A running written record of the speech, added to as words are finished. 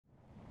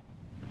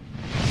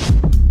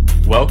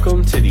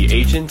Welcome to the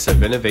Agents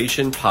of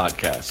Innovation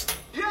podcast,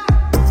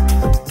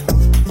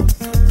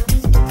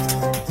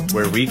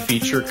 where we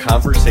feature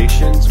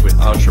conversations with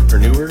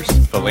entrepreneurs,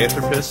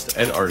 philanthropists,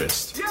 and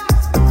artists.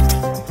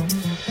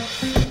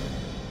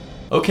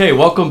 Okay,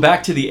 welcome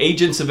back to the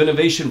Agents of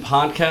Innovation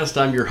podcast.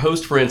 I'm your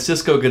host,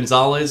 Francisco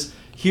Gonzalez,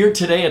 here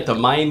today at the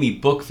Miami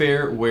Book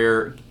Fair.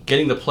 We're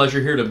getting the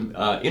pleasure here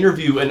to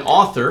interview an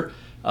author,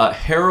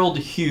 Harold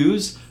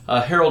Hughes.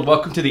 Harold,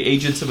 welcome to the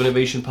Agents of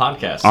Innovation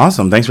podcast.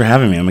 Awesome. Thanks for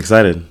having me. I'm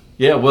excited.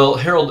 Yeah, well,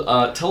 Harold,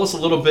 tell us a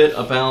little bit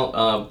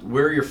about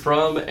where you're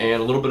from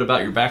and a little bit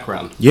about your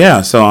background.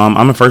 Yeah, so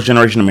I'm a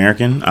first-generation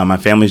American. My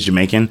family's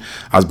Jamaican.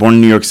 I was born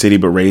in New York City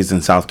but raised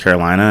in South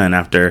Carolina, and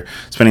after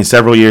spending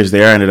several years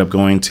there, I ended up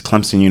going to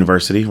Clemson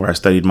University, where I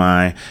studied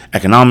my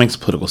economics,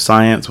 political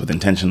science, with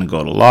intention to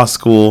go to law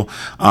school.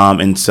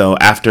 And so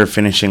after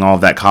finishing all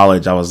of that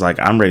college, I was like,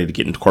 I'm ready to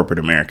get into corporate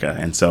America.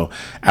 And so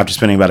after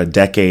spending about a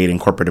decade in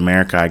corporate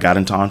America, I got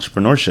into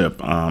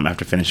entrepreneurship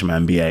after finishing my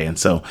MBA. And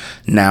so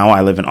now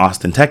I live in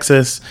Austin,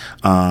 Texas.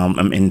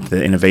 I'm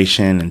into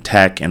innovation and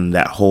tech and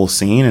that whole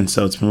scene. And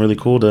so it's been really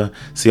cool to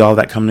see all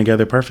that come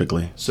together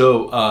perfectly.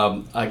 So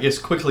I guess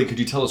quickly, could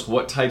you tell us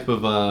what type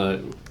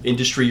of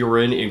industry you were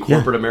in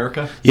corporate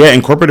America? Yeah,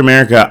 in corporate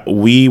America,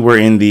 we were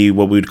in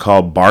what we would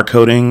call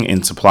barcoding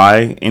and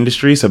supply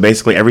industry. So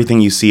basically everything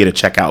you see at a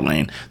checkout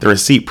lane, the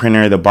receipt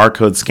printer, the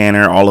barcode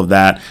scanner, all of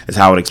that is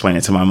how I would explain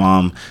it to my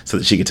mom so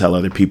that she could tell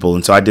other people.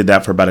 And so I did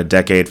that for about a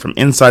decade, from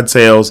inside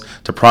sales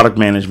to product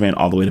management,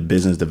 all the way to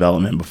business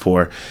development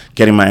before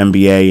getting my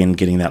MBA and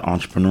getting that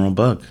entrepreneurial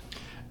bug.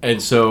 And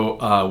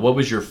so what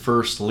was your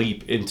first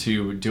leap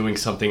into doing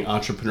something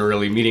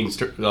entrepreneurially, meaning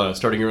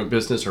starting your own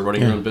business or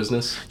running your own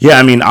business? Yeah,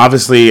 I mean,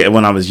 obviously,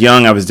 when I was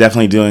young, I was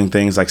definitely doing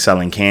things like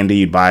selling candy.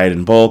 You'd buy it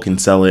in bulk and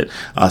sell it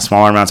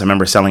smaller amounts. I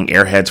remember selling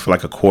Airheads for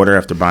like a quarter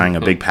after buying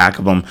a big pack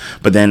of them.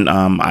 But then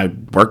I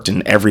worked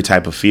in every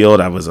type of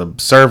field. I was a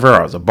server.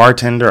 I was a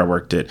bartender. I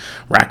worked at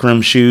Rack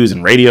Room Shoes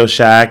and Radio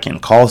Shack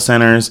and call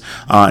centers.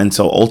 And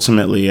so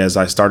ultimately, as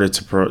I started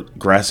to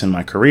progress in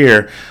my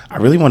career, I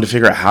really wanted to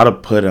figure out how to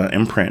put an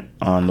imprint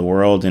on the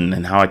world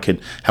and how I could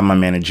have my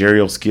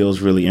managerial skills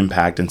really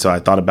impact. And so I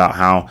thought about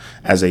how,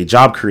 as a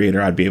job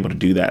creator, I'd be able to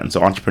do that. And so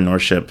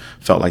entrepreneurship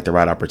felt like the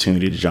right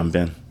opportunity to jump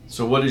in.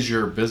 So what is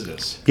your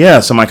business? Yeah,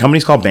 so my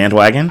company's called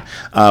Bandwagon.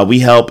 We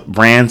help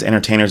brands,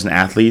 entertainers, and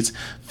athletes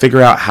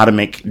figure out how to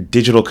make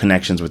digital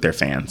connections with their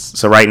fans.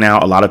 So right now,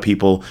 a lot of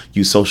people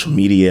use social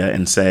media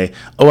and say,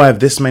 oh, I have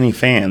this many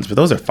fans, but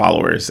those are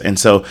followers. And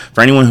so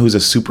for anyone who's a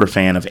super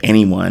fan of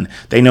anyone,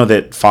 they know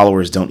that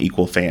followers don't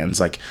equal fans.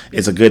 Like,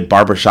 it's a good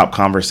barbershop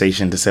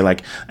conversation to say,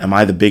 like, am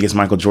I the biggest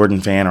Michael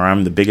Jordan fan, or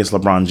I'm the biggest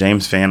LeBron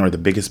James fan, or the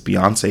biggest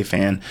Beyonce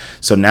fan?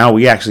 So now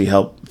we actually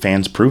help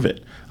fans prove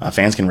it.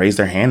 Fans can raise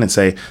their hand and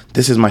say,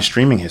 this is my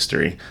streaming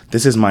history.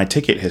 This is my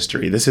ticket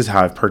history. This is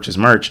how I've purchased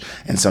merch.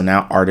 And so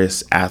now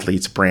artists,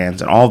 athletes,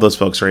 brands, and all of those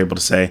folks are able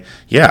to say,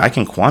 yeah, I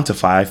can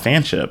quantify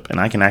fanship and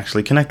I can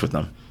actually connect with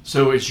them.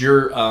 So is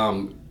your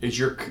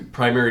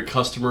primary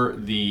customer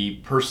the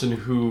person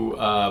who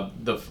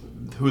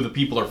the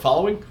people are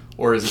following,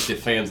 or is it the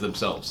fans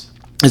themselves?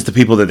 It's the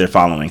people that they're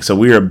following. So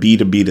we're a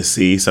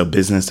B2B2C, so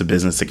business to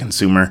business to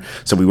consumer.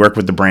 So we work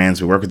with the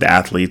brands, we work with the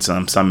athletes,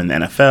 some in the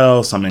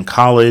NFL, some in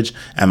college,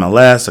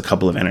 MLS, a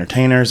couple of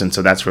entertainers. And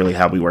so that's really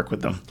how we work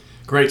with them.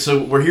 Great.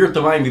 So we're here at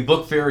the Miami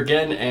Book Fair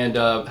again, and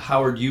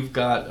Harold, you've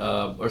got,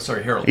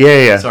 Harold.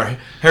 Yeah. Sorry,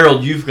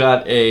 Harold, you've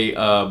got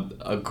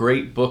a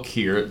great book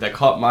here that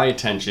caught my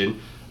attention.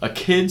 A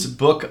kid's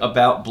book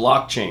about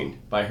blockchain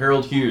by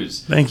Harold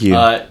Hughes. Thank you.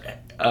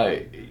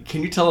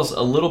 Can you tell us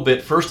a little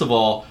bit, first of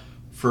all,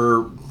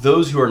 for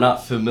those who are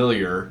not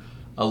familiar,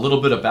 a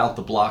little bit about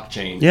the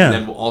blockchain, and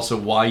then also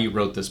why you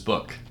wrote this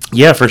book?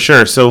 Yeah, for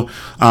sure. So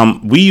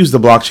we use the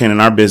blockchain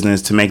in our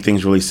business to make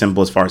things really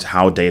simple as far as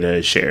how data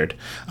is shared.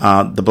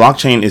 The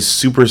blockchain is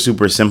super,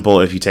 super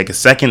simple. If you take a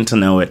second to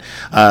know it,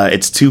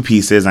 it's two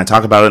pieces, and I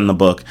talk about it in the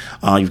book.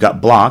 You've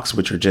got blocks,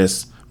 which are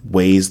just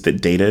ways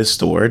that data is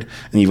stored,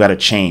 and you've got a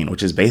chain,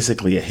 which is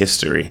basically a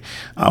history.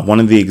 One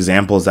of the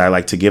examples that I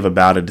like to give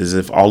about it is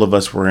if all of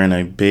us were in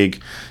a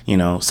big,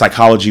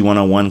 psychology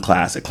 101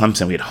 class at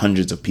Clemson, we had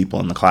hundreds of people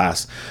in the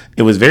class.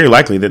 It was very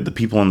likely that the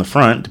people in the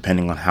front,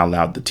 depending on how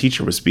loud the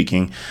teacher was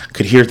speaking,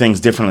 could hear things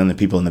differently than the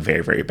people in the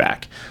very, very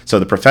back. So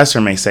the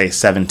professor may say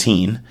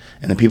 17,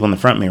 and the people in the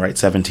front may write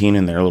 17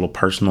 in their little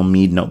personal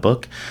Mead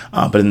notebook.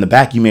 But in the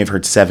back, you may have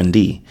heard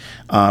 7D.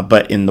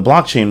 But in the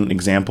blockchain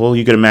example,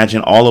 you could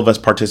imagine all of us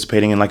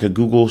participating in like a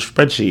Google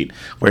spreadsheet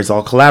where it's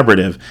all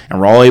collaborative and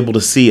we're all able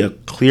to see a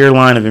clear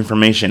line of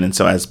information. And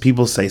so as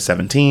people say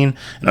 17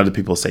 and other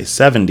people say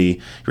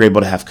 70, you're able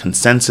to have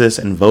consensus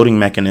and voting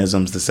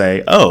mechanisms to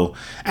say, oh,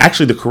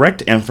 actually the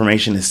correct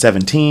information is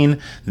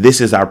 17. This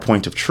is our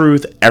point of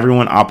truth.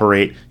 Everyone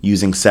operate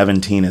using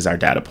 17 as our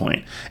data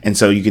point. And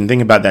so you can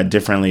think about that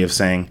differently of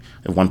saying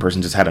if one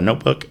person just had a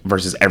notebook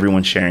versus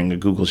everyone sharing a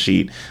Google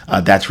sheet,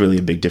 that's really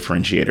a big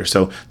differentiator.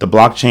 So the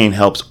blockchain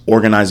helps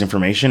organize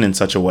information in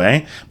such a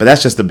way, but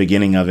that's just the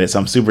beginning of it. So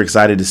I'm super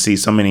excited to see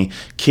so many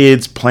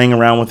kids playing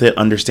around with it,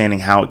 understanding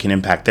how it can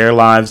impact their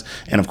lives.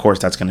 And of course,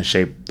 that's going to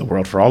shape the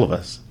world for all of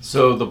us.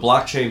 So the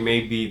blockchain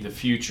may be the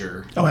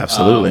future. Oh,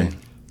 absolutely.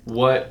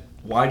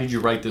 Why did you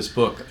write this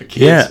book?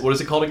 What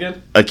is it called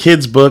again? A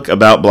kid's book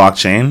about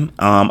blockchain.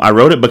 I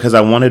wrote it because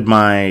I wanted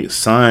my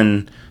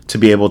son to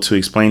be able to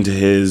explain to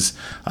his,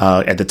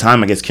 at the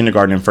time, I guess,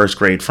 kindergarten and first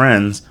grade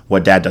friends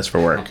what dad does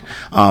for work.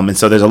 And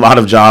so there's a lot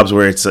of jobs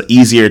where it's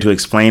easier to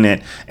explain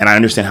it, and I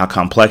understand how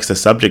complex the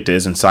subject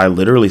is. And so I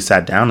literally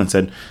sat down and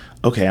said,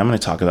 okay, I'm going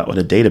to talk about what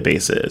a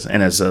database is.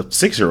 And as a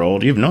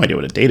 6-year-old, you have no idea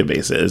what a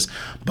database is.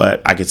 But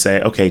I could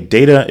say, okay,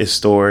 data is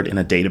stored in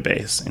a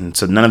database. And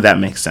so none of that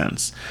makes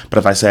sense. But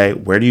if I say,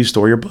 where do you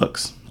store your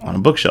books? On a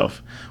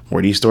bookshelf.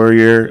 Where do you store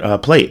your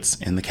plates?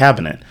 In the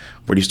cabinet.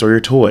 Where do you store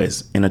your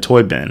toys? In a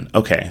toy bin.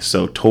 Okay,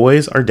 so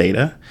toys are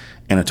data,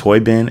 and a toy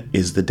bin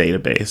is the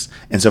database.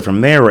 And so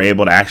from there, we're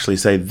able to actually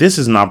say, this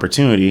is an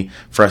opportunity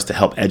for us to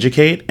help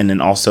educate and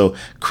then also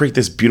create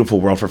this beautiful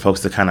world for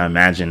folks to kind of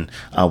imagine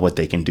what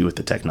they can do with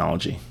the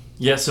technology.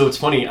 Yeah, so it's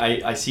funny.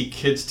 I see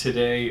kids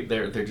today.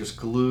 They're just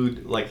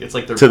glued, like it's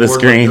like they're to the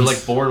screens. They're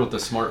like born with a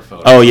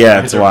smartphone. Oh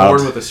yeah, it's they're wild.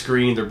 Born with a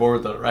screen. They're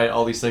born with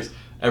all these things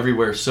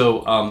everywhere.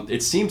 So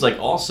it seems like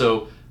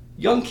also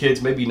young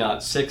kids, maybe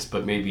not 6,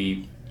 but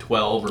maybe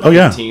 12 or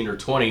 15 or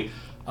 20.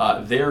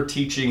 They're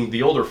teaching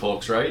the older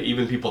folks, right?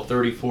 Even people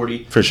 30,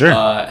 40. For sure.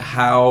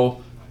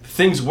 How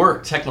things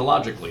work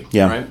technologically.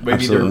 Yeah, right?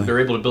 Maybe they're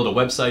able to build a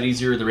website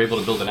easier. They're able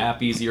to build an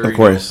app easier. Of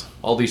course.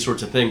 All these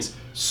sorts of things.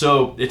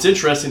 So it's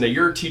interesting that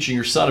you're teaching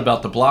your son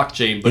about the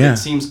blockchain, but it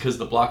seems because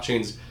the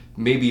blockchain's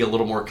maybe a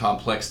little more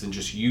complex than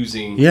just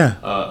using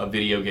a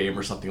video game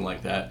or something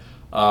like that.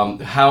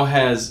 How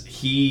has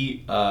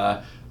he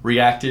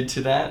reacted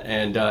to that,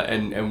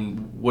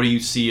 and what do you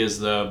see as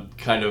the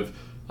kind of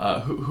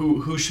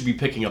who should be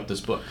picking up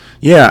this book?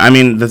 Yeah, I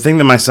mean, the thing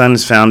that my son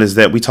has found is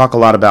that we talk a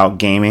lot about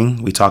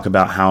gaming. We talk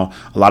about how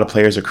a lot of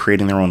players are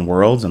creating their own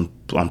worlds and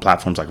on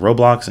platforms like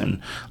Roblox and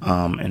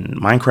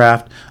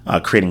Minecraft,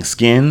 creating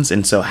skins.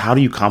 And so how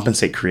do you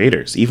compensate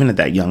creators, even at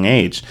that young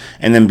age?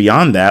 And then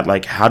beyond that,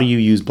 like, how do you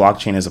use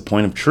blockchain as a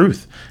point of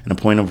truth and a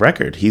point of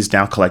record? He's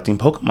now collecting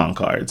Pokemon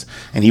cards,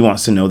 and he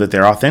wants to know that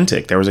they're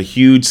authentic. There was a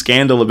huge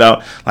scandal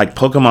about like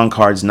Pokemon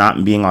cards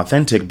not being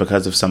authentic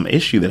because of some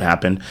issue that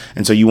happened.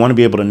 And so you want to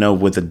be able to know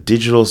with a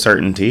digital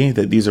certainty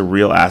that these are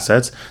real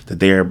assets, that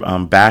they are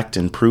backed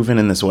and proven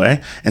in this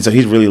way. And so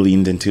he's really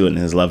leaned into it and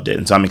has loved it.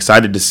 And so I'm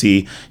excited to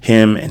see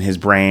him and his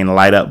brain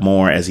light up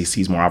more as he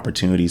sees more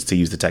opportunities to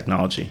use the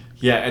technology.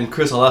 Yeah, and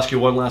Chris, I'll ask you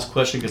one last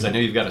question because I know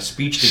you've got a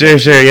speech to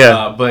Sure,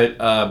 yeah.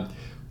 But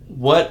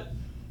what,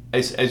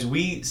 as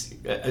we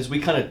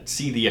kind of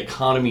see the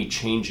economy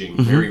changing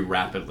very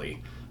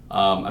rapidly,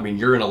 I mean,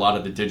 you're in a lot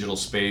of the digital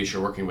space.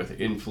 You're working with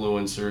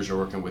influencers. You're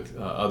working with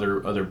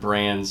other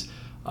brands.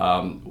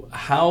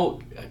 How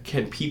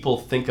can people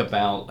think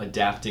about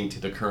adapting to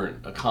the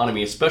current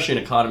economy, especially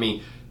an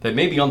economy that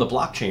may be on the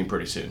blockchain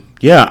pretty soon?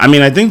 Yeah, I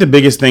mean, I think the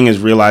biggest thing is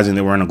realizing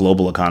that we're in a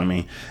global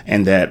economy,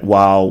 and that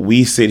while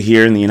we sit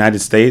here in the United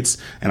States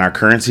and our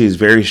currency is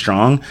very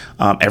strong,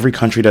 every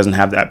country doesn't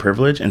have that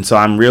privilege. And so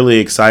I'm really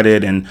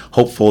excited and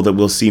hopeful that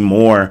we'll see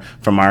more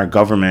from our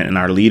government and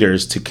our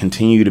leaders to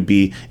continue to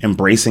be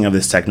embracing of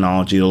this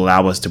technology to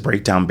allow us to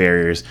break down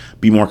barriers,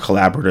 be more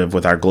collaborative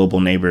with our global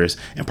neighbors,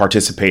 and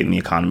participate in the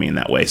economy in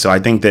that way. So I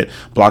think that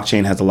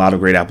blockchain has a lot of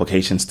great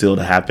applications still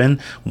to happen.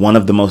 One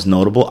of the most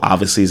notable,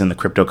 obviously, is in the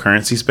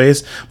cryptocurrency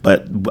space,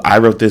 but I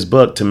wrote this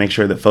book to make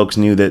sure that folks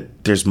knew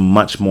that there's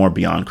much more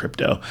beyond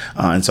crypto.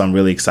 And so I'm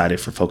really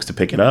excited for folks to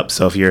pick it up.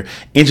 So if you're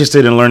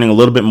interested in learning a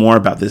little bit more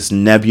about this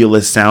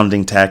nebulous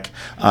sounding tech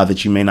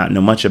that you may not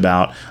know much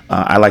about,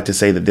 I like to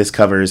say that this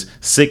covers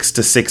 6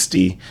 to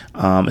 60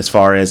 as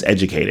far as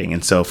educating.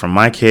 And so from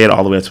my kid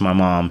all the way up to my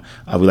mom,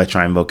 we like to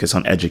try and focus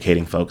on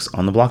educating folks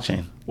on the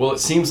blockchain. Well, it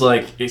seems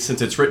like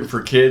since it's written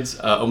for kids,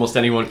 almost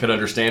anyone could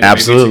understand it.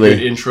 Absolutely. Maybe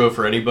it's a good intro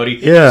for anybody.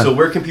 Yeah. So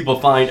where can people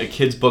find a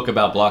kid's book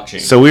about blockchain?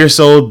 So we are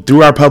sold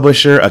through our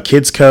publisher, A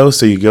Kids Co.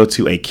 So you go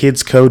to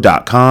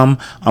akidsco.com,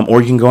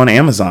 or you can go on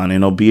Amazon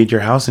and it'll be at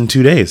your house in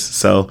 2 days.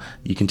 So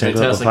you can check it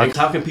out. Fantastic.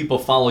 How can people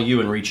follow you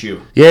and reach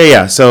you?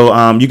 Yeah.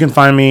 So you can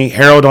find me,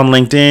 Harold, on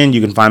LinkedIn.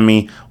 You can find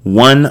me,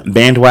 One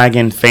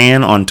Bandwagon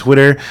Fan on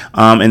Twitter.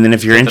 And then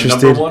if you're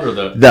interested, the number one or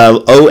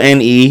the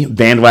ONE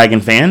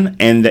Bandwagon Fan,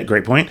 and that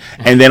great point.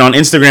 And then on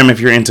Instagram, if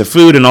you're into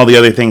food and all the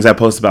other things I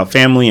post about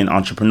family and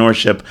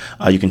entrepreneurship,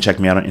 you can check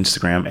me out on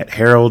Instagram at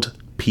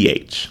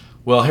HaroldPH.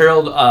 Well,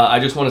 Harold, I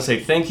just want to say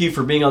thank you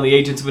for being on the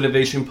Agents of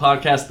Innovation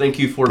podcast. Thank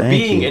you for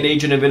being an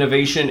agent of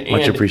innovation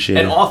and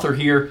an author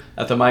here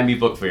at the Miami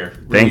Book Fair.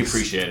 Really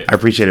appreciate it. I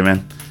appreciate it,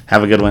 man.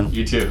 Have a good one.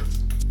 You too.